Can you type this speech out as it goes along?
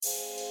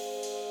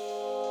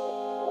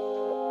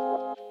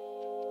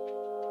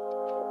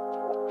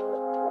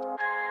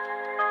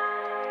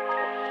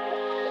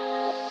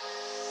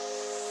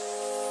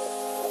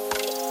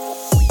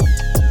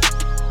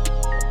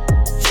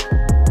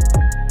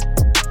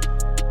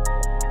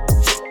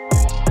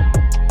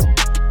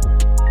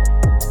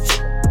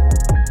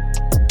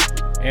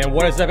And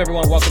what is up,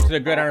 everyone? Welcome to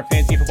the Gridiron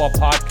Fantasy Football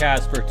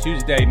Podcast for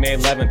Tuesday, May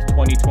 11th,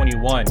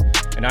 2021.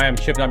 And I am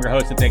Chip, and I'm your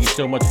host, and thank you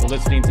so much for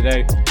listening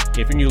today. If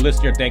you're a new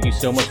listener, thank you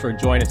so much for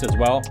joining us as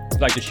well. If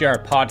you'd like to share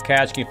our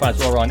podcast, you can find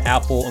us over on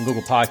Apple and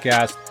Google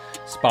Podcasts,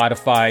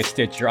 Spotify,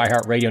 Stitcher,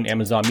 iHeartRadio, and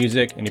Amazon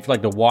Music. And if you'd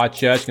like to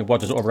watch us, you can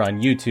watch us over on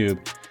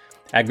YouTube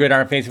at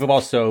Gridiron Fantasy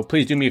Football. So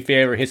please do me a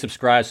favor, hit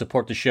subscribe,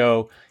 support the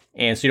show,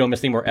 and so you don't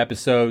miss any more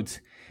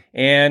episodes.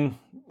 And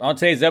on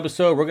today's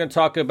episode, we're going to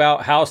talk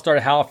about how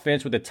started, how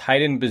finished with the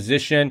tight end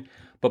position.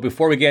 But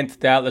before we get into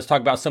that, let's talk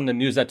about some of the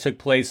news that took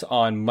place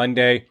on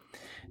Monday.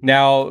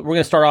 Now, we're going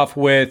to start off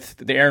with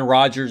the Aaron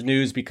Rodgers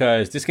news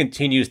because this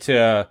continues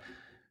to,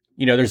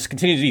 there's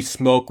continues to be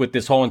smoke with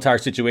this whole entire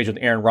situation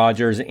with Aaron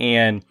Rodgers.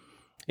 And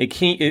it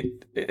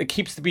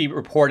keeps to be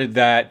reported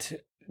that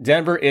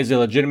Denver is a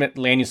legitimate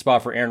landing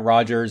spot for Aaron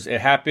Rodgers. It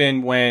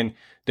happened when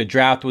the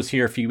draft was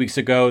here a few weeks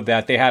ago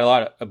that they had a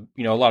lot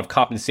of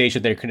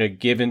compensation they could have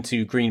given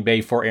to Green Bay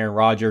for Aaron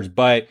Rodgers,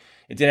 but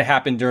it didn't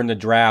happen during the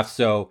draft.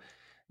 So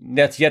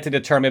that's yet to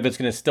determine if it's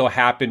going to still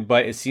happen.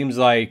 But it seems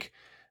like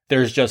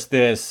there's just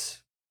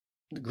this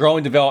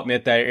growing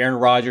development that Aaron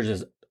Rodgers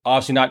is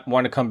obviously not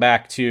wanting to come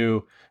back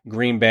to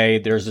Green Bay.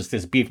 There's just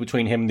this beef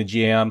between him and the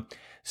GM.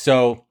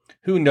 So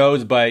who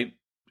knows? But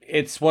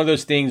it's one of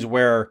those things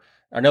where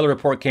another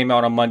report came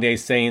out on Monday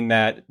saying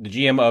that the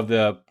GM of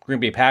the Green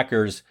Bay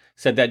Packers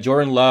said that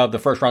Jordan Love, the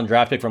first-round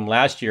draft pick from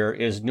last year,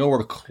 is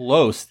nowhere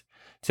close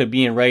to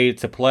being ready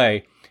to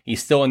play.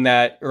 He's still in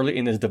that early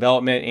in his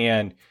development.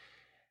 And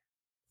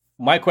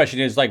my question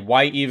is,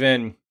 why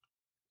even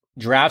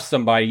draft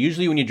somebody?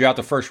 Usually when you draft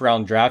a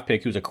first-round draft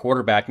pick who's a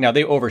quarterback, now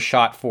they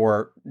overshot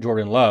for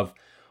Jordan Love,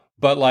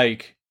 but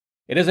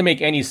it doesn't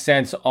make any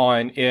sense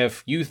on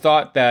if you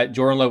thought that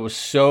Jordan Love was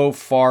so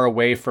far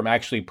away from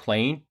actually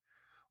playing,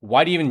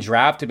 why do you even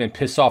draft him and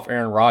piss off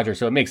Aaron Rodgers?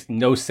 So it makes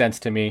no sense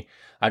to me.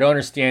 I don't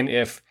understand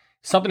if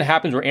something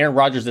happens where Aaron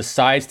Rodgers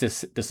decides to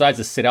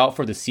sit out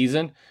for the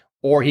season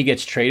or he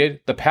gets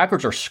traded, the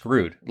Packers are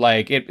screwed.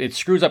 It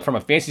screws up from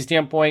a fantasy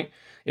standpoint.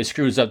 It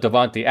screws up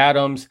Devontae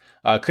Adams.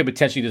 Could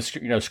potentially just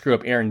screw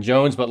up Aaron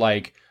Jones. But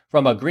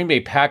from a Green Bay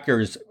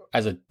Packers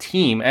as a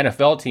team,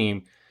 NFL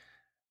team,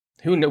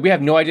 we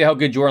have no idea how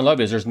good Jordan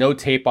Love is. There's no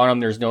tape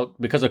on him.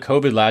 Because of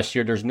COVID last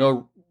year, there's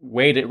no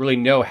way to really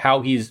know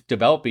how he's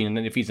developing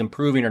and if he's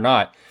improving or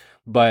not.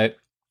 But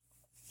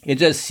it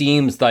just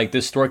seems like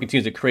this story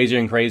continues to get crazier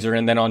and crazier.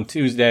 And then on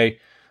Tuesday,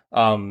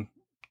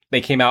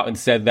 they came out and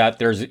said that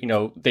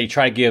they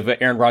try to give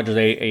Aaron Rodgers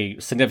a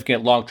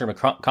significant long-term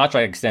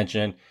contract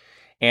extension.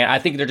 And I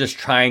think they're just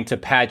trying to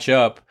patch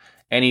up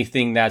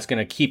anything that's going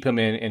to keep him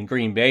in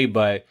Green Bay.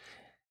 But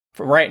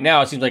for right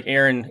now, it seems like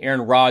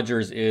Aaron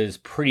Rodgers is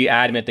pretty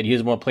adamant that he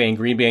doesn't want to play in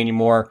Green Bay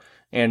anymore.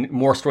 And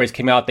more stories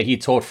came out that he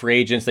told free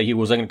agents that he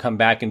wasn't going to come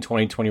back in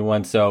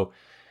 2021. So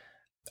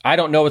I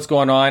don't know what's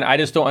going on. I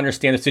just don't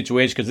understand the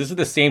situation because this is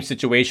the same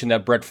situation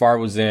that Brett Favre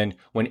was in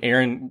when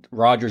Aaron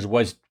Rodgers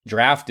was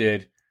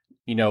drafted,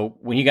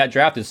 when he got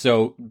drafted.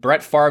 So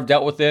Brett Favre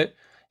dealt with it,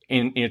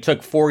 and it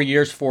took 4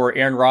 years for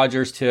Aaron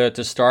Rodgers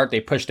to start. They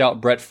pushed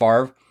out Brett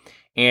Favre.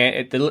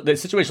 And the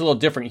situation is a little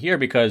different here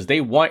because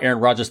they want Aaron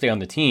Rodgers to stay on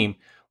the team,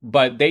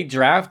 but they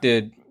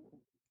drafted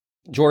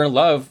Jordan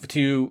Love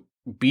to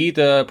be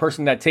the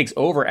person that takes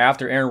over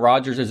after Aaron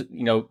Rodgers is,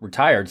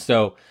 retired.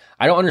 So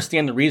I don't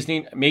understand the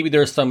reasoning. Maybe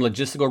there's some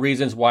logistical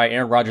reasons why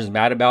Aaron Rodgers is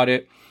mad about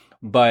it,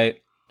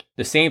 but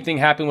the same thing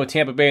happened with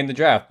Tampa Bay in the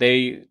draft.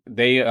 They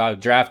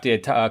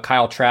drafted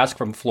Kyle Trask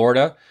from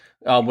Florida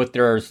with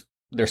their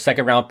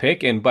second round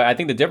pick. But I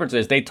think the difference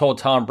is they told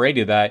Tom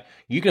Brady that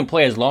you can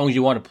play as long as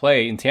you want to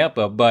play in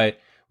Tampa, but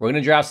we're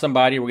going to draft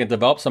somebody, we're going to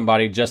develop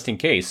somebody just in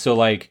case. So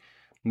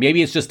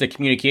maybe it's just the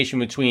communication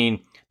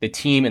between the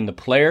team and the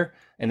player.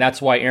 And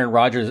that's why Aaron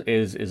Rodgers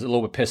is a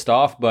little bit pissed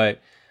off.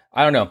 But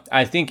I don't know.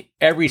 I think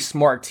every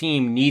smart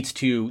team needs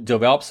to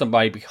develop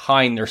somebody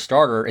behind their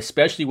starter,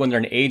 especially when they're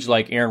an age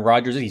like Aaron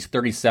Rodgers is. He's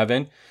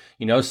 37,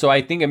 so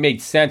I think it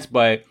made sense.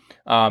 But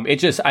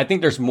I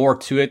think there's more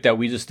to it that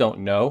we just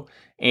don't know.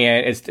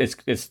 And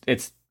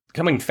it's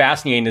becoming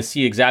fascinating to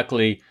see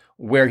exactly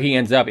where he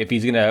ends up, if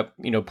he's going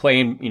to,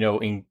 play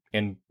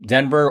in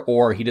Denver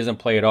or he doesn't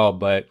play at all.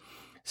 But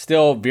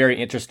still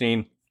very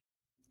interesting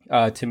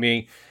to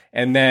me.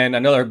 And then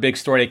another big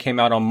story that came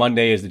out on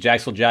Monday is the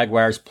Jacksonville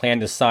Jaguars plan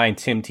to sign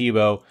Tim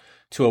Tebow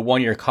to a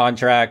 1-year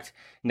contract.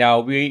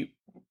 Now,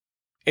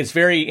 it's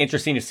very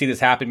interesting to see this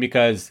happen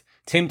because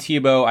Tim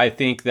Tebow, I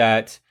think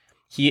that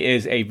he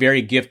is a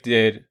very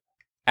gifted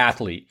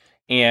athlete.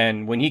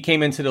 And when he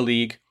came into the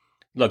league,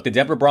 look, the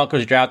Denver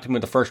Broncos drafted him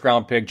with the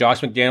first-round pick. Josh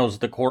McDaniels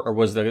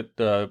was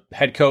the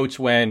head coach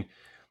when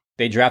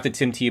they drafted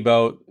Tim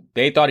Tebow.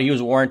 They thought he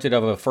was warranted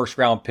of a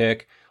first-round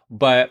pick.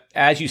 But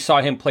as you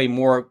saw him play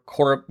more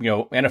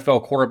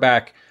NFL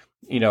quarterback,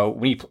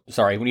 when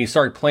he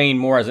started playing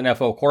more as an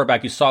NFL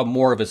quarterback, you saw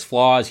more of his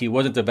flaws. He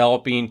wasn't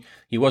developing.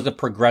 He wasn't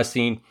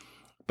progressing.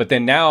 But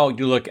then now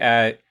you look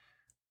at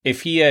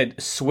if he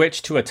had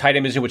switched to a tight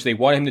end position, which they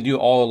wanted him to do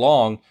all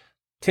along,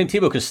 Tim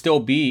Tebow could still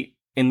be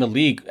in the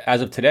league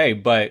as of today,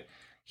 but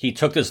he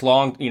took this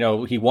long,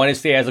 he wanted to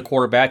stay as a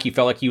quarterback. He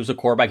felt like he was a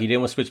quarterback. He didn't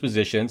want to switch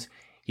positions.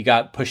 He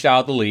got pushed out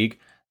of the league.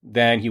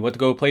 Then he went to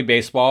go play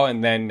baseball,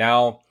 and then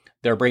now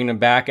they're bringing him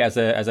back as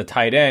a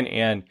tight end.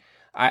 And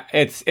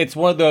it's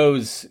one of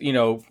those,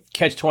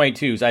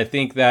 catch-22s. I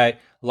think that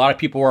a lot of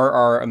people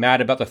are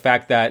mad about the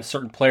fact that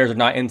certain players are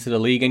not into the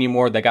league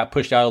anymore that got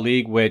pushed out of the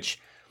league, which,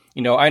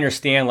 I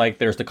understand, like,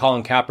 there's the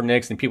Colin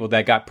Kaepernicks and people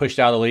that got pushed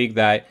out of the league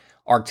that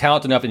are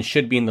talented enough and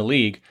should be in the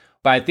league.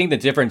 But I think the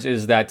difference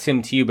is that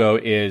Tim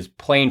Tebow is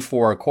playing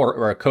for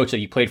a coach that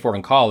he played for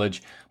in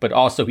college, but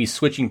also he's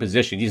switching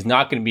positions. He's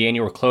not going to be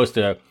anywhere close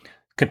to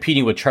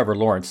competing with Trevor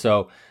Lawrence.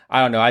 So I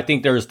don't know. I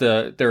think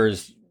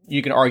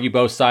you can argue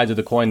both sides of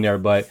the coin there,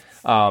 but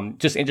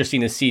just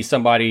interesting to see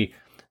somebody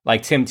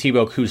like Tim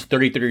Tebow, who's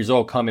 33 years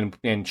old, come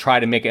and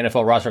try to make an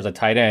NFL roster as a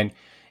tight end.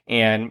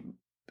 And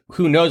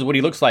who knows what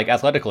he looks like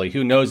athletically?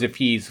 Who knows if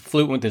he's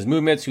fluent with his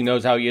movements? Who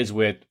knows how he is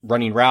with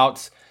running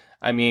routes?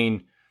 I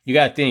mean, you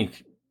got to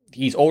think,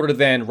 he's older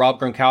than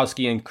Rob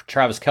Gronkowski and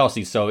Travis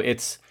Kelce. So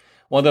it's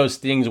one of those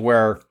things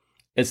where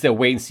it's the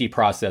wait and see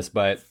process.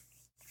 But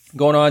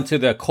going on to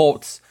the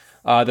Colts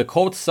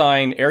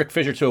signed Eric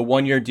Fisher to a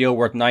 1-year deal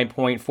worth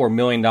 $9.4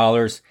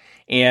 million.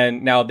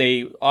 And now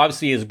they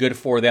obviously is good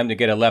for them to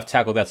get a left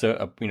tackle that's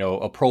a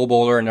Pro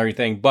Bowler and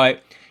everything.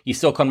 But he's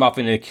still coming off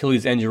an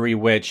Achilles injury,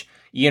 which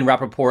Ian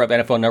Rappaport of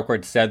NFL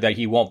Network said that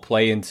he won't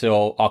play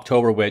until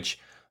October, which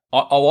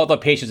all the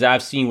patients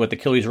I've seen with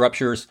Achilles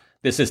ruptures,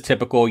 this is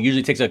typical.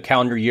 Usually takes a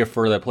calendar year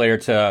for the player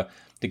to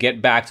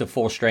get back to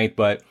full strength.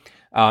 But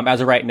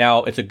as of right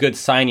now, it's a good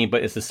signing,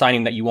 but it's a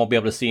signing that you won't be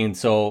able to see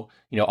until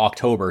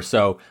October.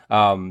 So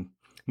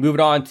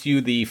moving on to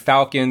the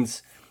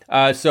Falcons.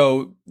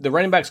 So the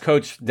running backs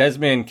coach,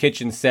 Desmond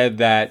Kitchen, said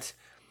that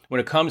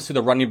when it comes to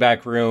the running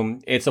back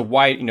room, it's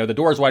the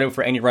door is wide open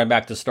for any running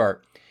back to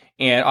start.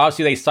 And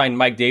obviously they signed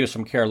Mike Davis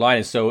from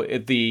Carolina. So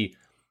if the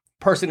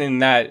person in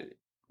that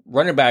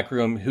running back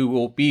room who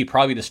will be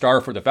probably the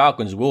starter for the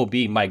Falcons will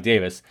be Mike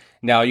Davis.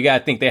 Now, you got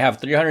to think they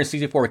have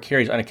 364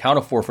 carries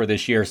unaccounted for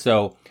this year.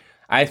 So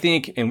I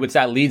think, and which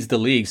that leads the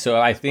league. So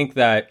I think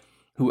that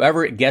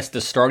whoever gets the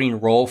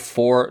starting role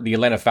for the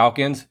Atlanta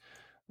Falcons,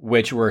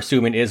 which we're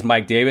assuming is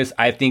Mike Davis,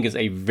 I think is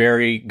a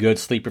very good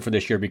sleeper for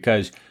this year,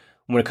 because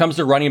when it comes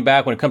to running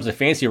back, when it comes to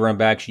fantasy running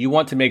backs, you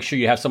want to make sure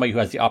you have somebody who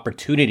has the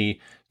opportunity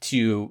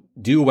to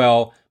do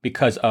well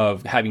because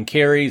of having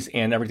carries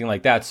and everything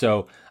like that.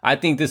 So I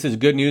think this is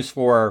good news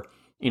for,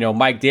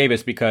 Mike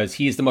Davis, because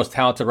he's the most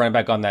talented running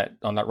back on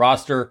that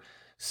roster.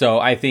 So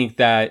I think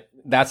that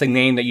that's a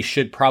name that you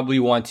should probably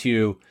want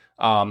to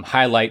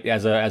highlight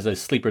as a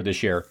sleeper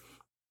this year.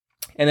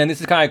 And then this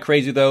is kind of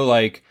crazy though.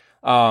 Like,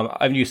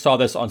 I mean, you saw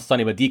this on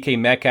Sunday, but DK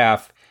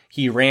Metcalf,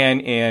 he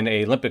ran in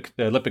the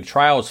Olympic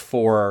trials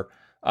for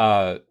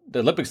the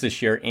Olympics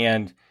this year,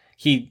 and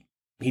he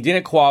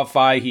didn't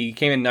qualify. He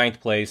came in 9th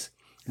place,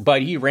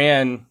 but he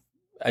ran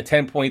a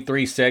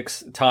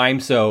 10.36 time.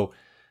 So,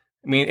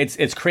 I mean,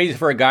 it's crazy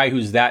for a guy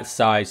who's that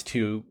size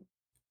to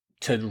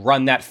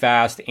run that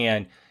fast.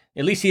 And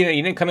at least he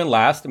didn't come in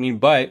last. I mean,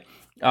 but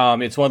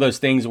it's one of those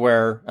things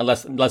where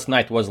unless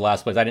 9th was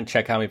last place, I didn't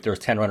check if there was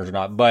 10 runners or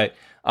not. But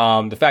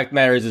the fact of the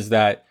matter is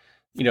that,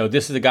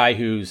 this is a guy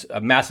who's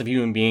a massive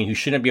human being who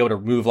shouldn't be able to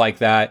move like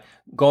that,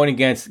 going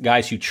against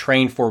guys who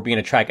train for being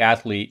a track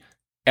athlete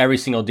every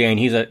single day. And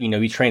he's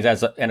he trains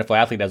as an NFL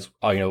athlete, as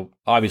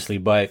obviously,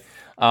 but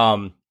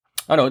I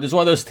don't know. It's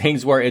one of those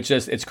things where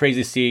it's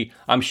crazy to see.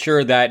 I'm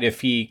sure that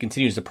if he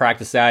continues to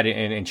practice that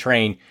and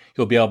train,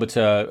 he'll be able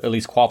to at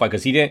least qualify,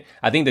 because he didn't.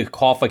 I think the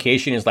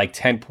qualification is like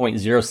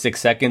 10.06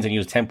 seconds and he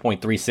was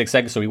 10.36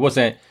 seconds. So he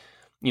wasn't,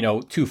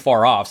 too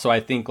far off. So I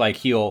think like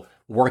he'll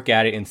work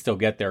at it and still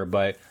get there.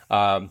 But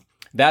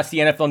that's the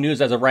NFL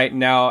news as of right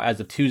now, as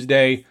of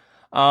Tuesday.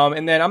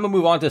 And then I'm going to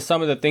move on to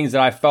some of the things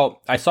that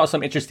I saw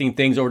some interesting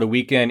things over the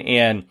weekend.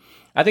 And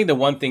I think the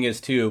one thing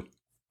is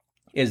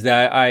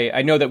that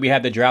I know that we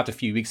had the draft a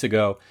few weeks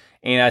ago.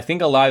 And I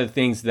think a lot of the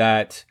things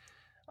that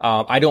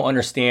I don't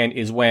understand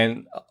is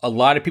when a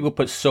lot of people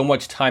put so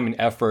much time and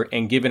effort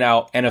in giving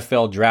out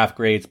NFL draft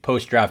grades,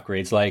 post-draft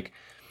grades. Like,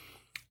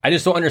 I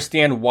just don't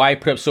understand why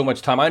put up so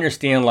much time. I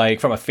understand, like,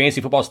 from a fantasy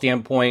football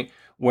standpoint,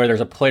 where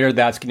there's a player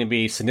that's going to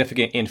be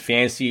significant in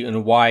fantasy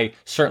and why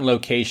certain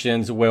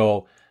locations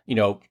will,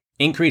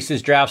 increase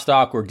his draft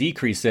stock or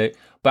decrease it.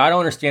 But I don't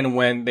understand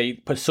when they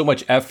put so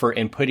much effort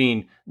in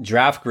putting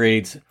draft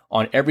grades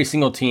on every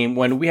single team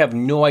when we have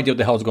no idea what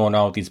the hell is going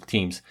on with these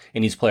teams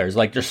and these players.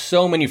 Like, there's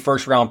so many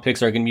first round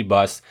picks that are going to be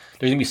busts.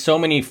 There's going to be so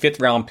many 5th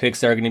round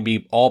picks that are going to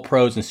be all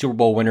pros and Super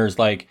Bowl winners.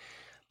 Like,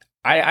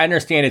 I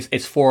understand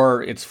it's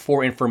for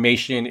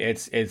information.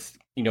 It's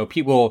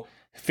people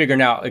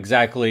figuring out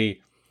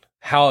exactly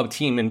how a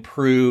team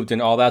improved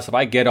and all that stuff.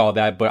 I get all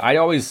that, but I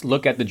always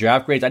look at the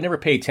draft grades. I never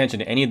pay attention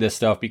to any of this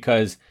stuff,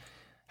 because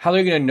how are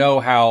they going to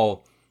know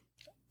how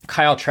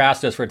Kyle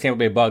Trask does for Tampa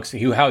Bay Bucks,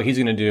 how he's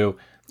going to do,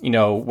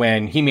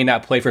 when he may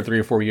not play for 3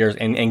 or 4 years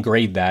and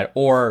grade that?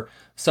 Or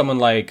someone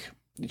like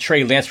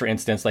Trey Lance, for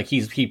instance, like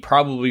he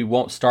probably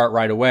won't start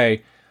right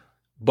away,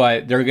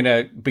 but they're going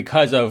to,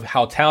 because of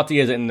how talented he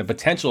is and the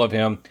potential of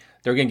him,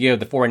 they're going to give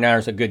the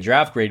 49ers a good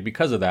draft grade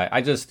because of that.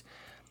 I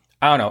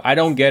don't know. I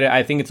don't get it.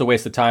 I think it's a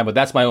waste of time, but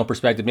that's my own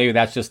perspective. Maybe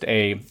that's just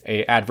a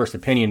adverse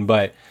opinion,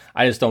 but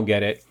I just don't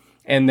get it.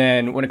 And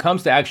then when it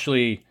comes to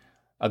actually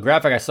a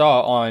graphic I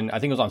saw on, I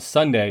think it was on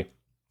Sunday,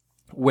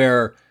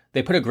 where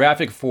they put a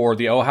graphic for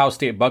the Ohio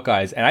State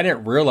Buckeyes, and I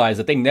didn't realize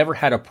that they never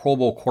had a Pro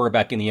Bowl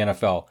quarterback in the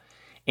NFL.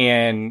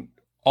 And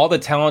all the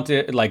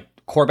talented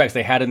quarterbacks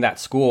they had in that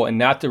school, and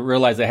not to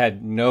realize they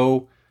had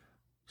no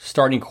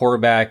starting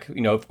quarterback,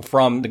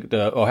 from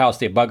the Ohio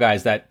State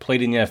Buckeyes that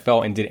played in the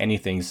NFL and did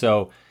anything.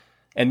 So,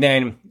 and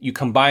then you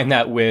combine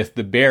that with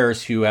the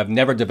Bears, who have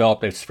never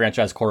developed a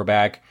franchise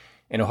quarterback,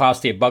 and Ohio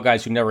State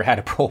Buckeyes, who never had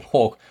a Pro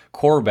Bowl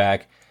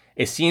quarterback.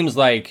 It seems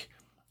like,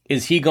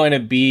 is he going to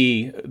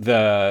be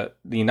the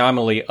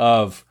anomaly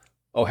of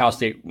Ohio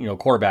State,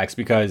 quarterbacks?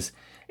 Because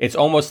it's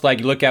almost like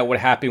you look at what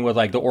happened with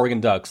the Oregon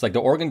Ducks. Like the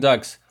Oregon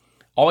Ducks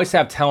always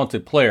have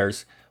talented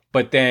players,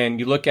 but then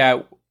you look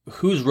at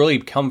who's really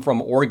come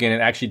from Oregon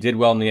and actually did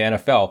well in the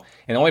NFL.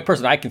 And the only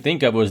person I can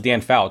think of was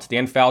Dan Fouts.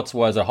 Dan Fouts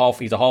was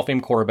he's a Hall of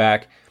Fame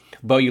quarterback.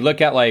 But you look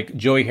at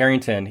Joey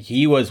Harrington,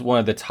 he was one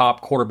of the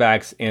top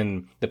quarterbacks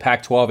in the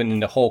Pac-12 and in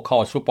the whole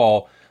college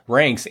football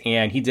ranks,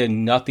 and he did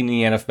nothing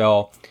in the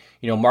NFL.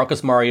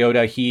 Marcus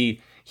Mariota,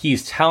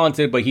 he's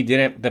talented, but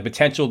the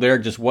potential there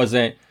just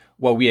wasn't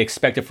what we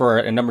expected for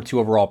a number 2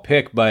 overall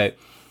pick. But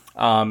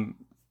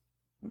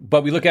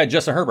we look at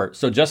Justin Herbert.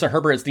 So Justin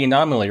Herbert is the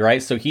anomaly,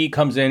 right? So he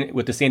comes in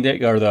with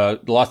the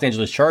Los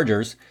Angeles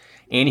Chargers,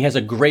 and he has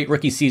a great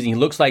rookie season. He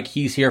looks like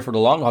he's here for the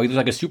long haul. He looks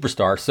like a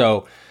superstar.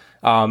 So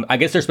I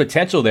guess there's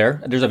potential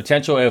there. There's a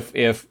potential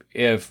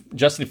if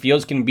Justin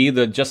Fields can be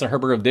the Justin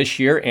Herbert of this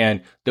year,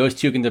 and those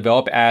two can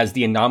develop as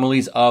the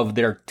anomalies of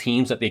their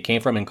teams that they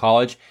came from in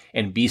college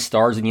and be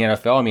stars in the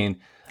NFL. I mean,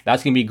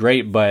 that's going to be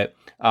great. But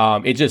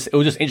it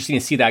was just interesting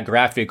to see that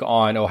graphic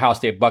on Ohio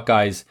State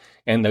Buckeyes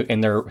and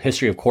their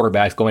history of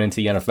quarterbacks going into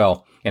the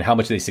NFL and how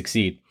much they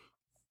succeed.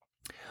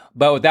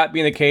 But with that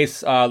being the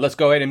case, let's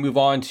go ahead and move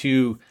on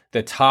to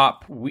the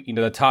top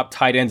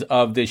tight ends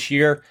of this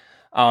year,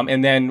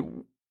 and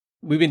then.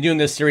 We've been doing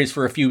this series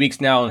for a few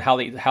weeks now, and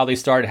how they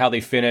started, how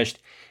they finished.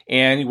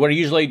 And what I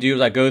usually do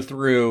is I go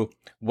through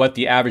what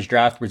the average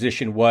draft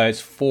position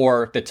was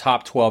for the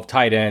top 12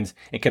 tight ends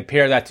and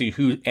compare that to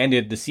who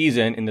ended the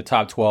season in the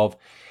top 12.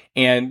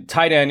 And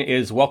tight end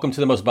is welcome to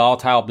the most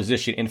volatile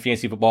position in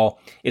fantasy football.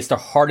 It's the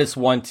hardest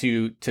one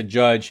to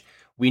judge.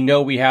 We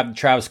know we have the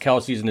Travis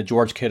Kelce's and the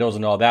George Kittles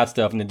and all that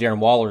stuff and the Darren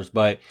Wallers,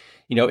 but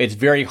it's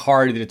very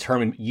hard to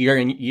determine year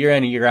in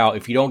and year out.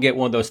 If you don't get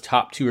one of those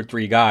top 2 or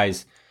 3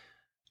 guys,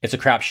 it's a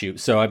crapshoot.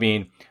 So, I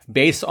mean,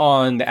 based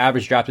on the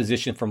average draft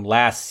position from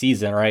last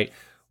season, right,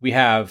 we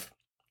have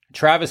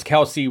Travis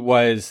Kelce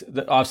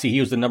obviously he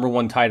was the number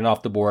 1 tight end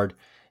off the board.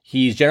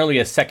 He's generally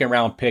a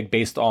second-round pick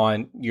based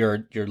on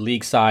your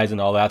league size and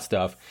all that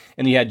stuff.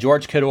 And you had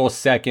George Kittle was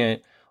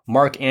 2nd,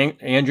 Mark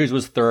Andrews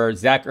was 3rd,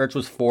 Zach Ertz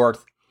was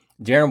 4th,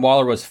 Darren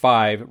Waller was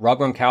 5, Rob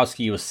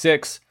Gronkowski was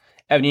 6,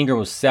 Evan Ingram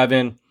was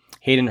 7,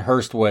 Hayden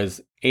Hurst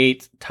was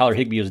 8, Tyler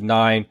Higbee was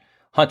 9,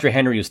 Hunter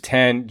Henry was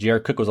 10,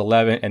 Jared Cook was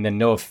 11, and then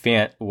Noah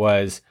Fant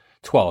was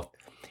 12th.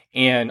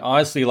 And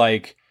honestly,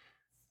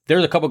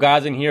 there's a couple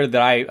guys in here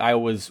that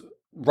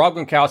Rob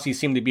Gronkowski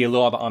seemed to be a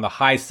little on the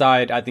high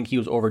side. I think he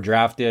was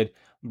overdrafted,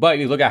 but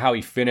you look at how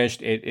he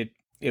finished, it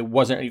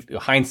wasn't,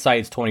 hindsight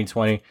is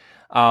 2020.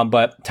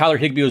 But Tyler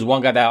Higbee was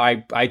one guy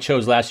that I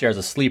chose last year as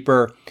a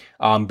sleeper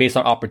based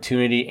on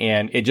opportunity,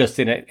 and it just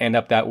didn't end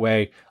up that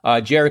way.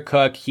 Jared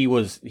Cook, he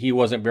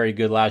wasn't very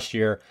good last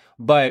year,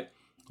 but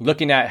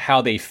looking at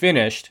how they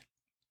finished,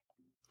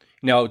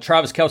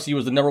 Travis Kelce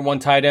was the number 1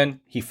 tight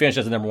end. He finished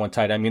as the number 1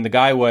 tight end. I mean, the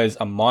guy was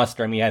a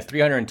monster. I mean, he had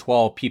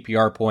 312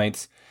 PPR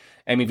points.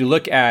 I mean, if you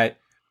look at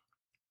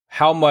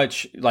how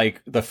much, Travis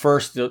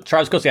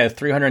Kelce had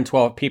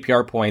 312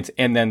 PPR points,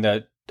 and then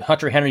the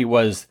Hunter Henry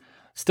was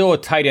still a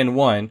tight end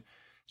 1.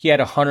 He had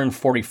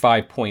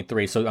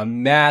 145.3. So a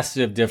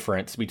massive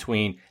difference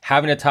between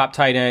having a top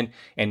tight end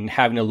and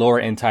having a lower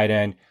end tight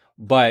end.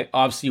 But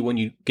obviously, when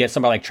you get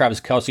somebody like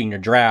Travis Kelce in your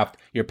draft,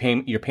 you're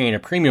paying a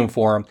premium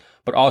for him.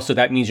 But also,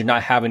 that means you're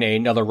not having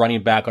another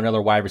running back or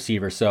another wide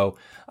receiver. So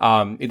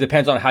it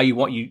depends on how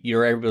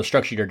you're able to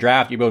structure your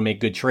draft. You're able to make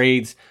good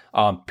trades,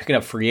 picking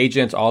up free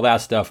agents, all that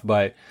stuff.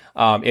 But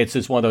it's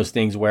just one of those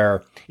things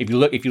where if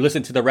you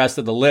listen to the rest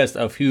of the list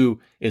of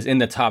who is in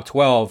the top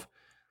 12,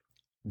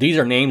 these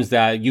are names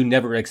that you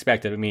never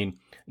expected. I mean,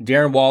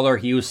 Darren Waller,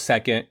 he was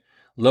 2nd.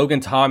 Logan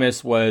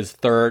Thomas was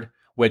 3rd.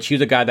 Which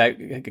he's a guy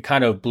that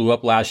kind of blew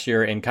up last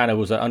year and kind of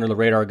was an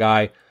under-the-radar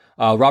guy.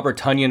 Robert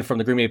Tonyan from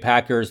the Green Bay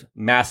Packers,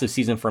 massive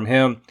season from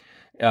him.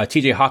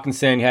 T.J.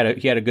 Hawkinson, he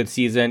had a good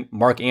season.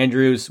 Mark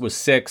Andrews was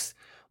 6th.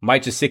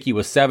 Mike Gesicki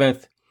was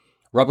 7th.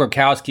 Rob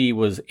Gronkowski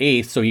was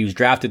 8th, so he was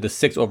drafted the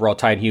 6th overall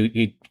tight end.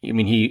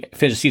 He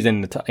finished the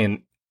season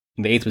in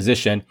the 8th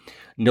position.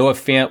 Noah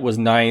Fant was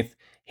 9th.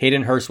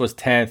 Hayden Hurst was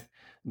 10th.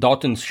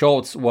 Dalton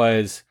Schultz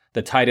was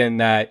the tight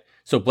end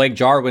so Blake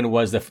Jarwin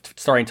was the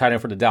starting tight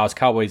end for the Dallas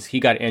Cowboys. He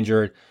got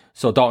injured.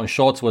 So Dalton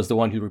Schultz was the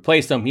one who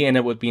replaced him. He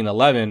ended up being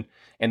 11,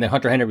 and then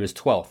Hunter Henry was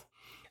 12th.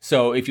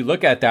 So if you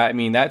look at that,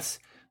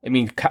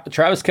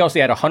 Travis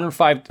Kelce had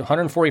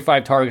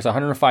 145 targets,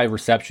 105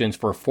 receptions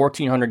for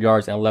 1,400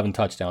 yards and 11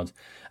 touchdowns.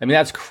 I mean,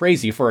 that's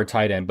crazy for a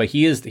tight end, but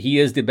he is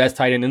the best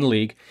tight end in the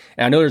league.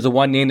 And I know there's the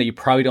one name that you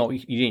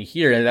didn't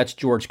hear, and that's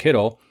George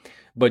Kittle.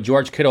 But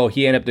George Kittle,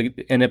 he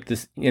ended up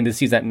this in the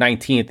season at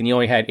 19th, and he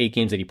only had 8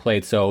 games that he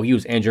played, so he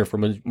was injured for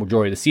the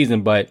majority of the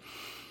season. But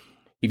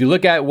if you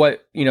look at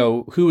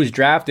who was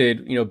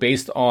drafted,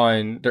 based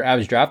on their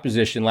average draft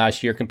position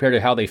last year compared to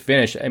how they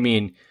finished, I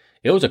mean,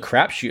 it was a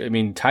crapshoot. I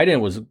mean, tight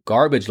end was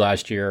garbage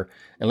last year,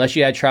 unless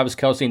you had Travis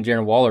Kelce and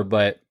Darren Waller.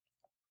 But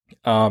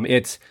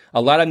it's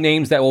a lot of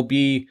names that will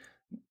be,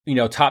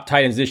 top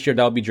tight ends this year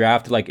that will be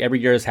drafted. Like every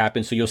year has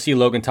happened. So you'll see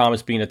Logan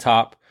Thomas being a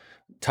top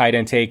tight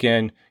end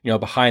taken,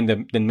 behind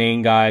the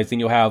main guys. Then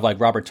you'll have like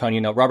Robert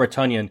Tonyan. Now, Robert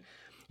Tonyan,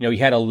 he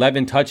had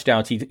 11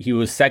 touchdowns. He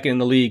was second in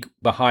the league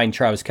behind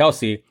Travis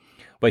Kelce.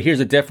 But here's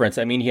the difference.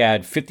 I mean, he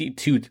had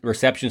 52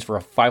 receptions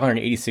for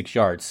 586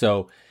 yards.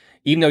 So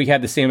even though he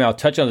had the same amount of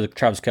touchdowns as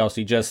Travis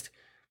Kelce,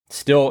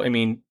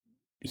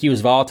 he was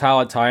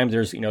volatile at times. It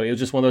was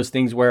just one of those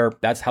things where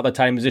that's how the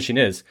tight end position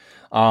is.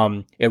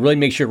 It really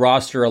makes your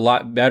roster a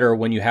lot better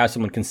when you have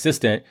someone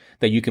consistent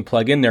that you can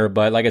plug in there.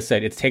 But like I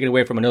said, it's taken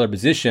away from another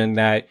position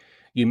that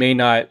you may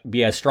not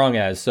be as strong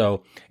as.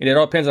 So, and it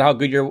all depends on how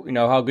good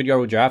you are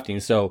with drafting.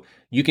 So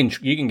you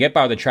can get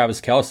by with the Travis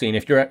Kelce, and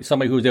if you're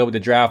somebody who was able to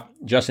draft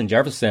Justin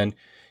Jefferson,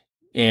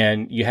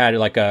 and you had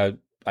like a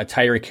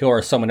Tyreek Hill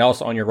or someone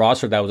else on your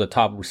roster that was a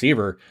top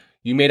receiver,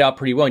 you made out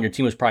pretty well, and your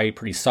team was probably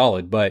pretty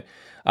solid. But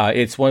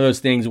it's one of those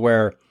things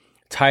where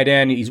tight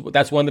end,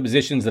 that's one of the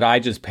positions that I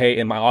just pay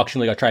in my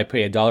auction league. I try to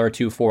pay $1 or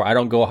 $2 for. I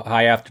don't go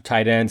high after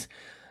tight ends.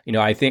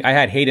 I think I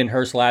had Hayden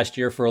Hurst last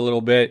year for a little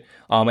bit,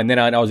 and then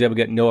I was able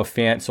to get Noah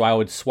Fant, so I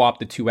would swap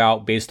the two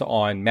out based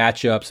on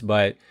matchups.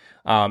 But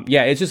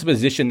it's just a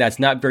position that's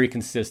not very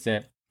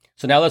consistent.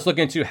 So now let's look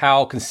into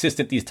how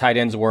consistent these tight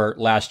ends were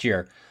last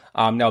year.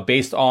 Now,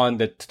 based on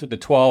the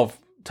 12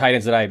 tight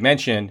ends that I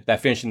mentioned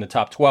that finished in the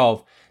top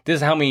 12, this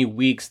is how many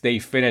weeks they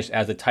finished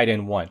as a tight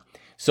end 1.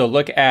 So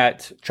look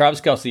at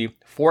Travis Kelce,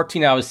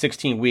 14 out of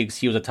 16 weeks,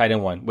 he was a tight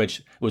end 1,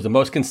 which was the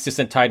most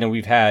consistent tight end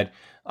we've had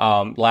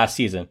last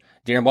season.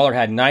 Darren Waller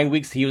had 9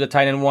 weeks, he was a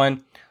tight end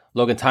 1.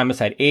 Logan Thomas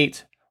had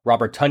 8.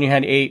 Robert Tonyan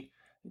had 8.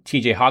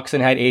 TJ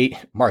Hawkinson had 8.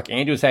 Mark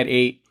Andrews had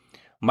 8.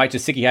 Mike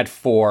Gesicki had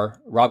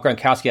 4. Rob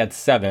Gronkowski had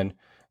 7.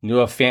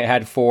 Noah Fant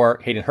had 4.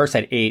 Hayden Hurst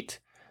had 8.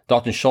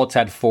 Dalton Schultz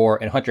had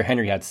 4. And Hunter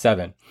Henry had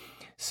 7.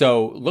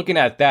 So looking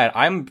at that,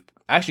 I'm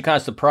actually kind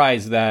of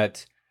surprised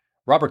that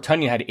Robert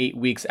Tonyan had 8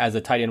 weeks as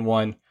a tight end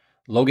 1.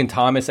 Logan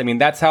Thomas, I mean,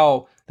 that's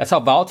how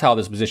volatile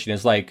this position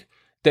is. Like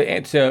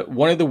to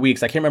one of the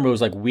weeks, I can't remember, it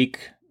was like week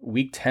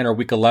 10 or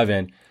week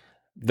 11,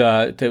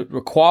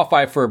 to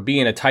qualify for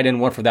being a tight end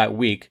 1 for that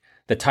week,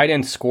 the tight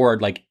end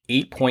scored like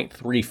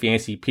 8.3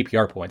 fantasy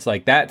PPR points.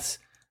 Like that's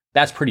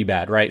pretty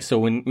bad, right? So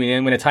when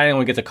a tight end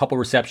 1 gets a couple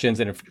receptions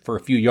and for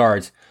a few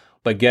yards,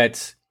 but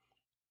gets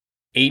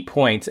 8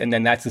 points, and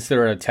then that's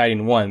considered a tight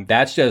end 1,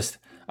 that's just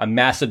a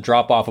massive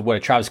drop off of what a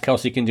Travis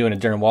Kelce can do and a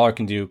Darren Waller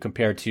can do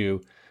compared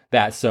to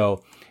that.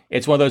 So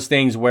it's one of those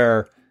things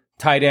where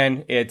tight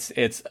end, it's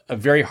a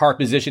very hard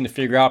position to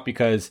figure out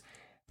because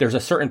there's a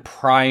certain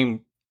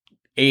prime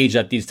age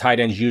that these tight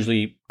ends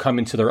usually come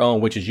into their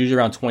own, which is usually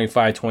around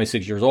 25,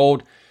 26 years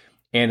old.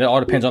 And it all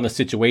depends on the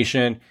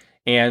situation.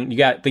 And you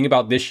got, think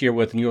about this year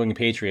with the New England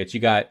Patriots. You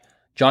got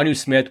Jonnu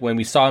Smith, when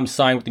we saw him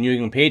sign with the New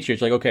England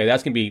Patriots, like, okay,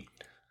 that's going to be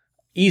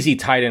easy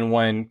tight end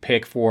 1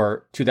 pick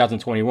for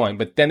 2021.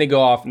 But then they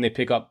go off and they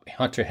pick up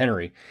Hunter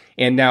Henry.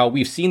 And now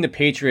we've seen the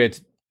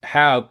Patriots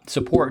have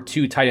support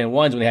 2 tight end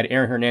 1s when they had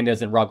Aaron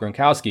Hernandez and Rob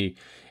Gronkowski.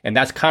 And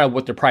that's kind of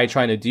what they're probably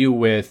trying to do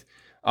with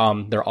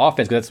their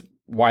offense, because that's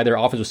why their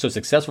offense was so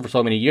successful for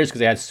so many years, because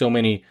they had so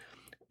many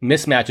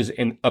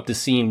mismatches up the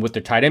seam with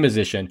their tight end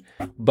position.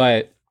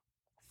 But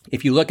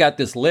if you look at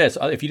this list,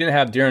 if you didn't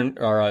have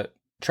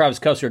Travis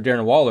Kelce or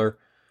Darren Waller,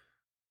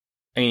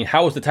 I mean,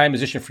 how was the tight end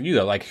position for you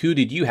though? Like, who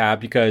did you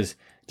have? Because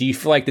do you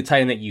feel like the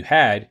tight end that you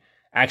had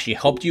actually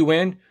helped you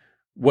win?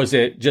 Was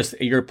it just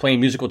you're playing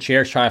musical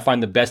chairs trying to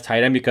find the best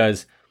tight end?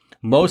 Because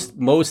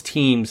most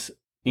teams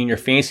in your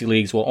fantasy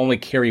leagues will only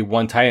carry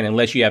 1 tight end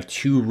unless you have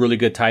 2 really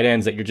good tight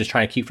ends that you're just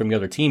trying to keep from your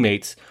other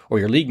teammates or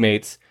your league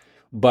mates.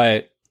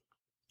 But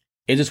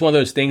it's just one of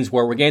those things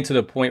where we're getting to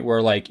the point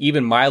where, like,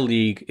 even my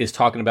league is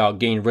talking about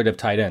getting rid of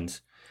tight ends.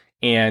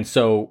 And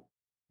so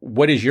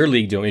what is your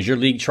league doing? Is your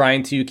league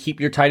trying to keep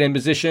your tight end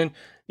position?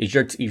 Is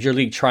your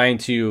league trying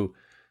to,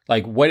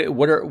 like, what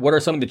are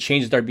some of the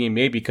changes that are being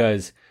made?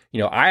 Because,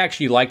 I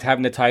actually liked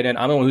having the tight end.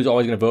 I'm the one who's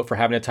always going to vote for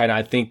having a tight end.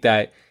 I think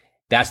that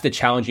that's the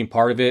challenging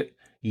part of it.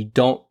 You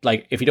don't,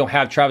 like, if you don't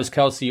have Travis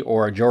Kelce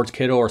or George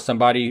Kittle or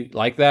somebody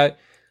like that,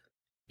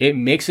 it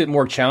makes it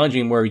more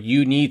challenging where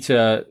you need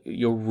to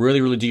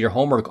really, really do your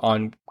homework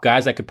on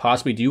guys that could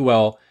possibly do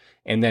well.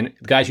 And then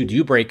guys who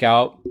do break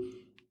out,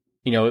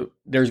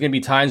 there's going to be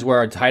times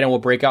where a tight end will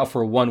break out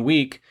for 1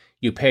 week.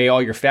 You pay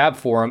all your fab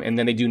for them, and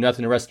then they do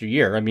nothing the rest of the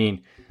year. I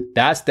mean,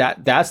 that's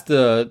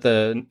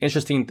the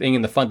interesting thing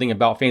and the fun thing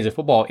about fantasy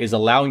football is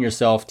allowing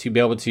yourself to be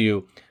able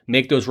to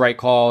make those right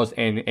calls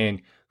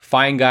and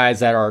find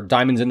guys that are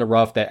diamonds in the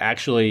rough that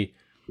actually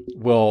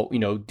will,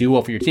 do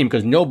well for your team,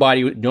 because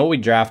nobody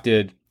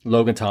drafted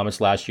Logan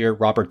Thomas last year,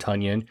 Robert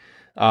Tonyan.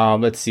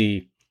 Let's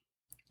see.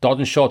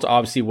 Dalton Schultz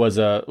obviously was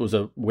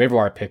a waiver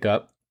wire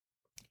pickup.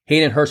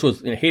 Hayden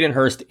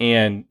Hurst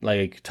and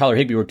like Tyler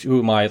Higbee were two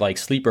of my like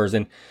sleepers.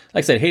 And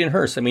like I said, Hayden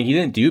Hurst, I mean, he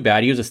didn't do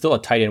bad. He was still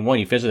a tight end 1.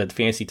 He finished at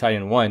fantasy tight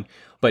end 1,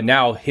 but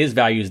now his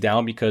value is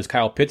down because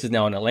Kyle Pitts is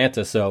now in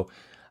Atlanta. So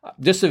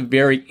just a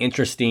very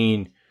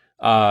interesting,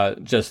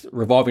 just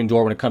revolving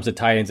door when it comes to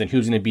tight ends and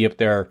who's going to be up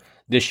there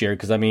this year.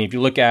 Because I mean, if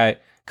you look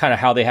at kind of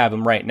how they have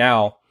him right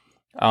now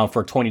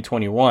for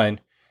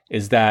 2021,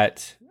 is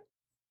that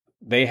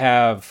they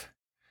have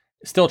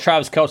still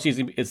Travis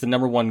Kelce is the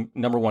number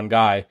one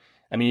guy.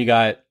 I mean, you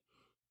got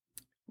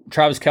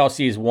Travis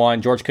Kelce is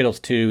 1, George Kittle's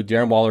 2,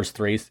 Darren Waller's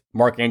 3,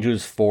 Mark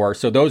Andrews 4.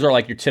 So those are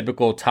like your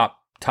typical top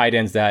tight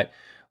ends that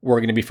were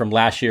going to be from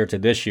last year to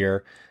this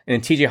year. And then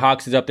TJ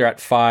Hawks is up there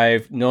at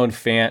 5, Nolan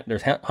Fant.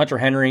 There's Hunter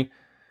Henry,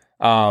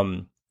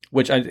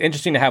 which is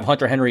interesting to have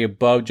Hunter Henry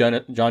above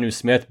Jonnu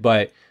Smith,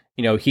 but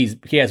he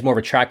has more of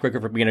a track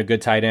record for being a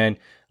good tight end.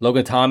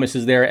 Logan Thomas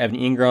is there, Evan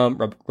Ingram,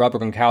 Robert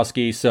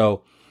Gronkowski.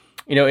 So,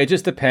 it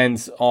just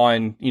depends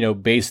on,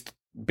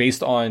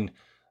 based on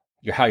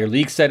how your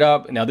league's set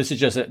up. Now, this is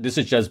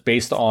just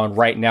based on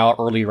right now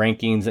early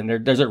rankings, and there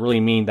doesn't really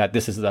mean that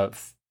this is the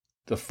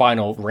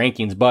final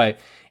rankings, but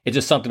it's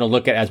just something to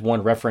look at as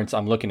one reference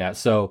I'm looking at.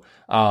 So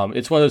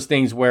it's one of those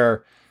things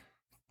where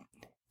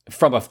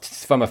from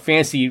a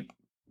fantasy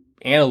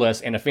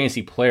analyst and a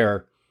fantasy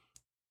player,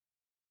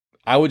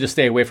 I would just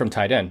stay away from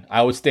tight end.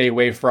 I would stay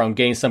away from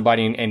getting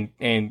somebody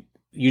and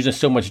using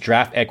so much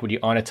draft equity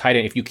on a tight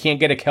end. If you can't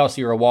get a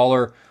Kelce or a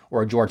Waller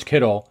or a George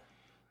Kittle,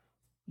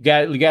 you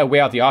got to weigh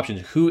out the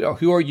options.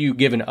 Who are you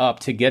giving up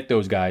to get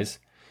those guys?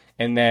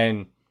 And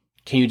then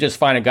can you just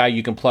find a guy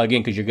you can plug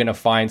in because you're going to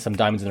find some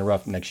diamonds in the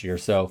rough next year?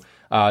 So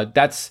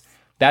that's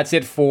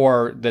it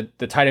for the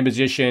tight end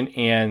position.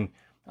 And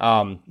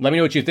let me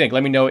know what you think.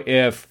 Let me know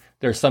if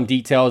there's some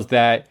details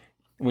that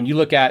when you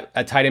look at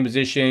a tight end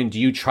position, do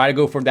you try to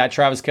go for that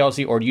Travis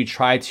Kelce, or do you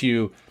try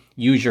to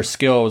use your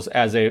skills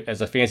as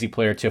a fantasy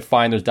player to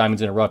find those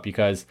diamonds in the rough?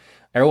 Because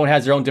everyone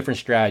has their own different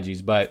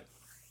strategies. But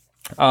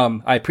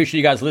I appreciate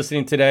you guys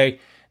listening today.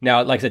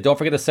 Now, like I said, don't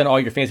forget to send all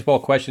your fantasy football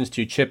questions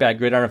to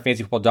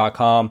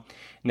chip@gridironfantasyfootball.com.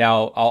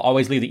 Now, I'll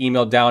always leave the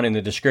email down in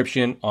the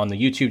description on the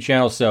YouTube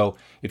channel. So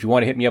if you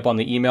want to hit me up on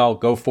the email,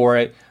 go for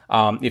it.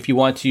 If you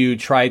want to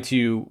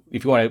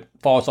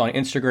follow us on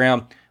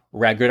Instagram,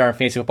 we're at Gridiron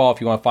Fantasy Football.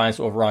 If you want to find us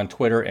over on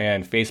Twitter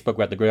and Facebook,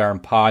 we're at the Gridiron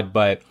Pod.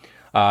 But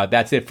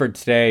that's it for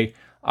today.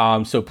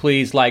 So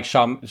please like,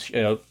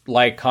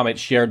 comment,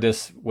 share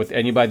this with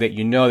anybody that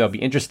you know that'll be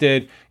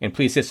interested, and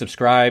please hit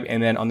subscribe.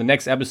 And then on the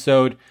next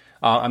episode,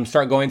 I'm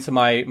starting going to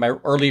my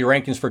early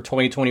rankings for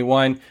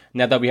 2021.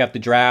 Now that we have the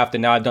draft,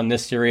 and now I've done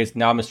this series,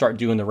 now I'm gonna start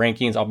doing the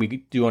rankings. I'll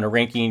be doing a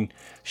ranking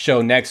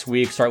show next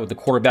week, start with the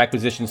quarterback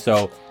position.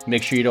 So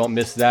make sure you don't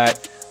miss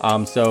that.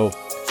 So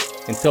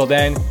until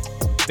then,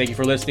 thank you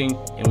for listening,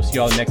 and we'll see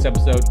you all in the next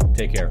episode.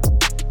 Take care.